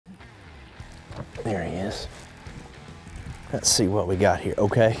There he is. Let's see what we got here,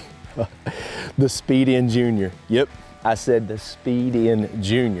 okay. The Speed In Junior. Yep, I said the Speed In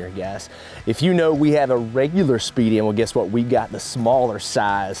Junior, guys. If you know we have a regular Speed In, well, guess what? We got the smaller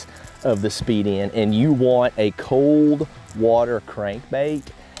size of the Speed In, and you want a cold water crankbait,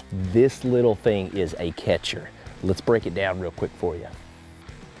 this little thing is a catcher. Let's break it down real quick for you.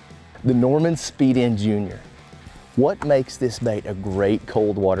 The Norman Speed In Junior. What makes this bait a great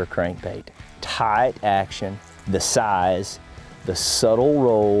cold water crankbait? Tight action, the size, the subtle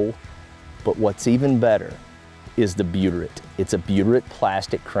roll, but what's even better is the butyrate. It's a butyrate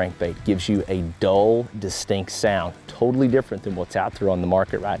plastic crankbait. Gives you a dull, distinct sound, totally different than what's out there on the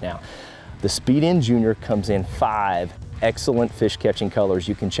market right now. The Speed In Junior comes in 5 excellent fish catching colors.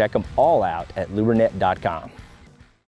 You can check them all out at lurenet.com.